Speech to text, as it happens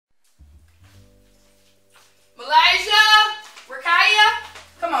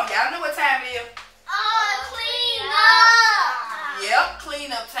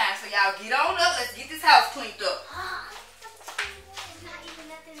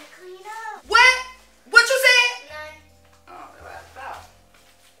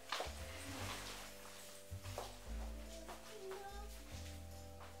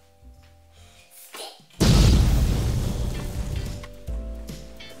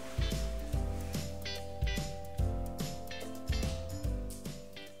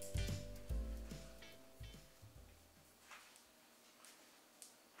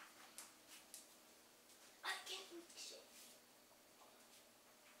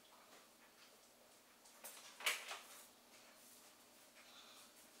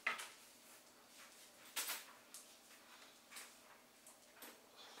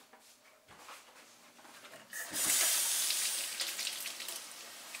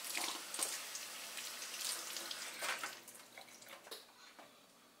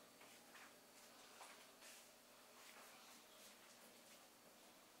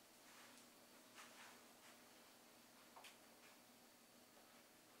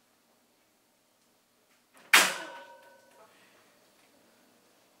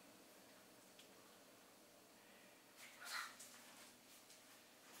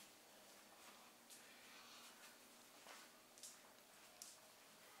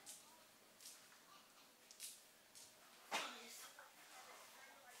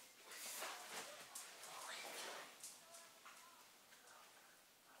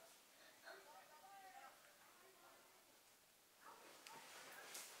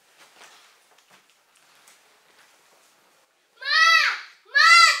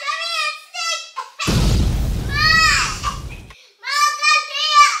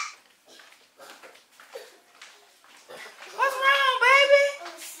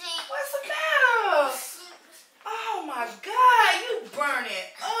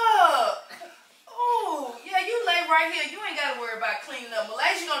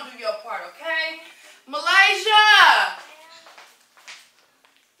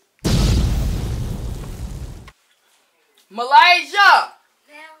Malaysia!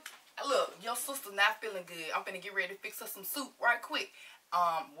 Now, Look, your sister not feeling good. I'm finna get ready to fix her some soup right quick.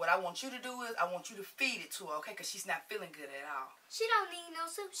 What I want you to do is I want you to feed it to her, okay? Because she's not feeling good at all. she don't need no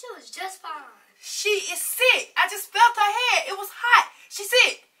soup. She was just fine. She is sick. I just felt her head. It was hot. She's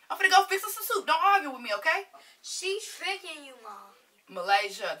sick. I'm finna go fix her some soup. Don't argue with me, okay? She's tricking you, Mom.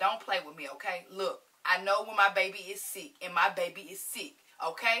 Malaysia, don't play with me, okay? Look, I know when my baby is sick, and my baby is sick,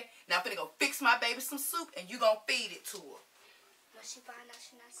 okay? Now I'm finna go fix my baby some soup, and you gonna feed it to her. When she find out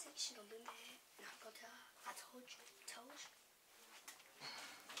she's not sick, she gonna be mad. And I'm gonna tell her, I told you.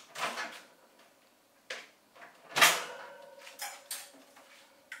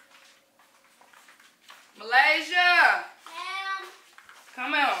 Malaysia! Ma'am.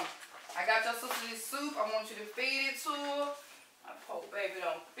 Come on. I got your sister this soup. I want you to feed it to her. My poor baby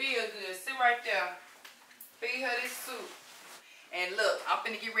don't feel good. Sit right there. Feed her this soup. And look, I'm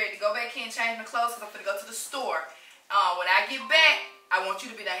finna get ready to go back in and change my clothes because I'm finna go to the store. When I get back, I want you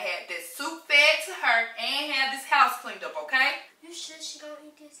to be to have that soup fed to her and have this house cleaned up, okay? You sure she gonna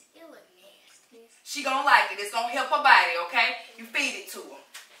eat this? It look nasty. She gonna like it. It's gonna help her body, okay? You feed it to her.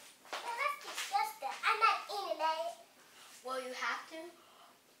 Well, that's disgusting. I'm not eating that. Well, you have to,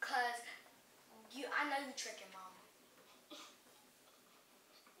 cause I know you tricking Mama.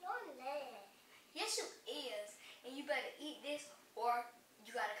 No, I'm not. Yes, you is, and you better eat this, or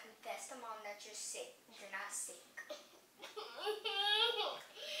you gotta confess to Mom that you're sick. You're not sick.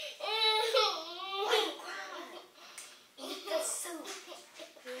 Eat the soup.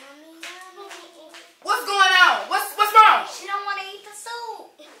 Yummy, yummy. What's going on? What's wrong? She don't want to eat the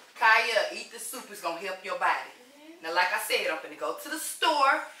soup. Kaya, eat the soup. It's going to help your body. Now, like I said, I'm going to go to the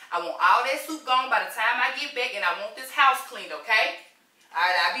store. I want all that soup gone by the time I get back, and I want this house cleaned, okay? All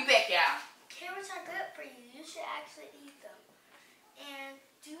right, I'll be back, y'all. Carrots are good for you. You should actually eat them. And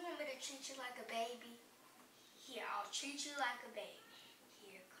do you want me to treat you like a baby? Here, I'll treat you like a baby.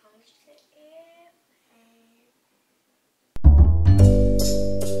 Here comes the airplane.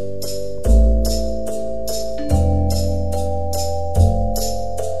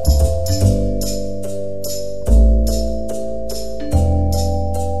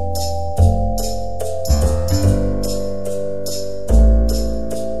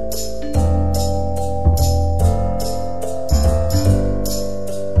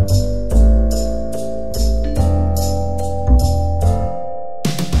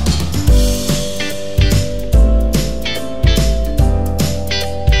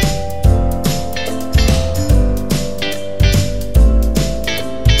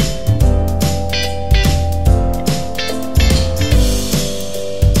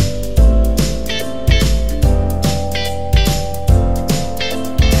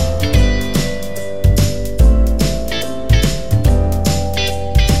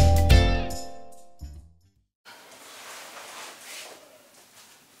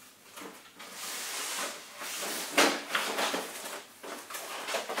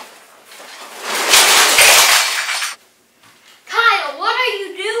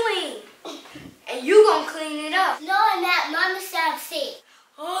 No, I'm not. Mama said I'm sick.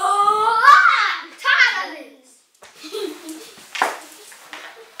 Oh, I'm tired of this.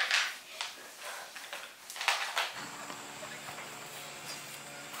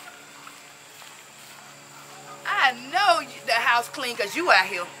 I know the house clean because you out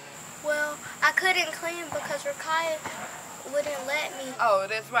here. Well, I couldn't clean because Rakaya wouldn't let me. Oh,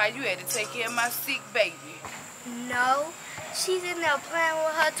 that's right. You had to take care of my sick baby. No, she's in there playing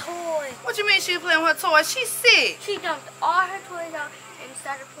with her toys. What you mean she's playing with her toys? She's sick. She dumped all her toys out and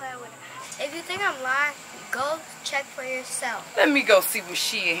started playing with it. If you think I'm lying, go check for yourself. Let me go see what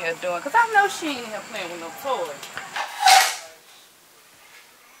she in here doing, because I know she ain't in here playing with no toys.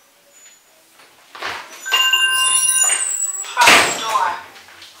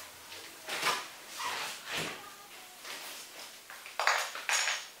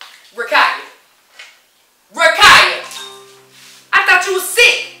 Rakaya. Rakaya! I thought you was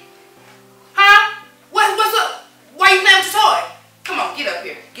sick. Huh? What's up? Why you playing with your toy? Come on, get up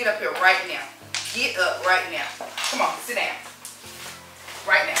here. Get up here right now. Get up right now. Come on, sit down.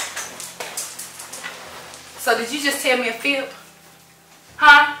 Right now. So did you just tell me a fib?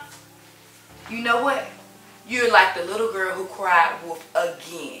 Huh? You know what? You're like the little girl who cried wolf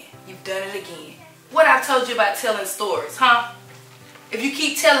again. You've done it again. What I told you about telling stories, huh? If you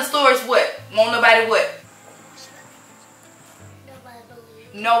keep telling stories, what? Won't nobody what?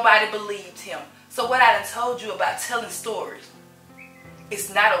 Nobody believed him. So what I done told you about telling stories,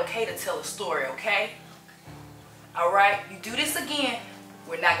 it's not okay to tell a story, okay? Alright? You do this again,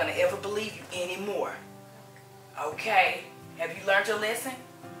 we're not going to ever believe you anymore. Okay? Have you learned your lesson?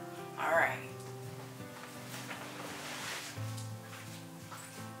 Alright.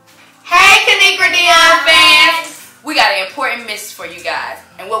 Super Deon fans, we got an important message for you guys.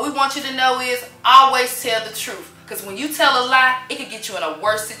 And what we want you to know is always tell the truth. Because when you tell a lie, it can get you in a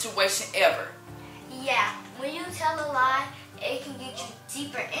worse situation ever. Yeah, when you tell a lie, it can get you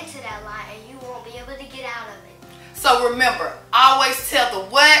deeper into that lie and you won't be able to get out of it. So remember, always tell the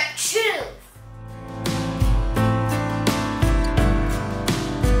what? Truth.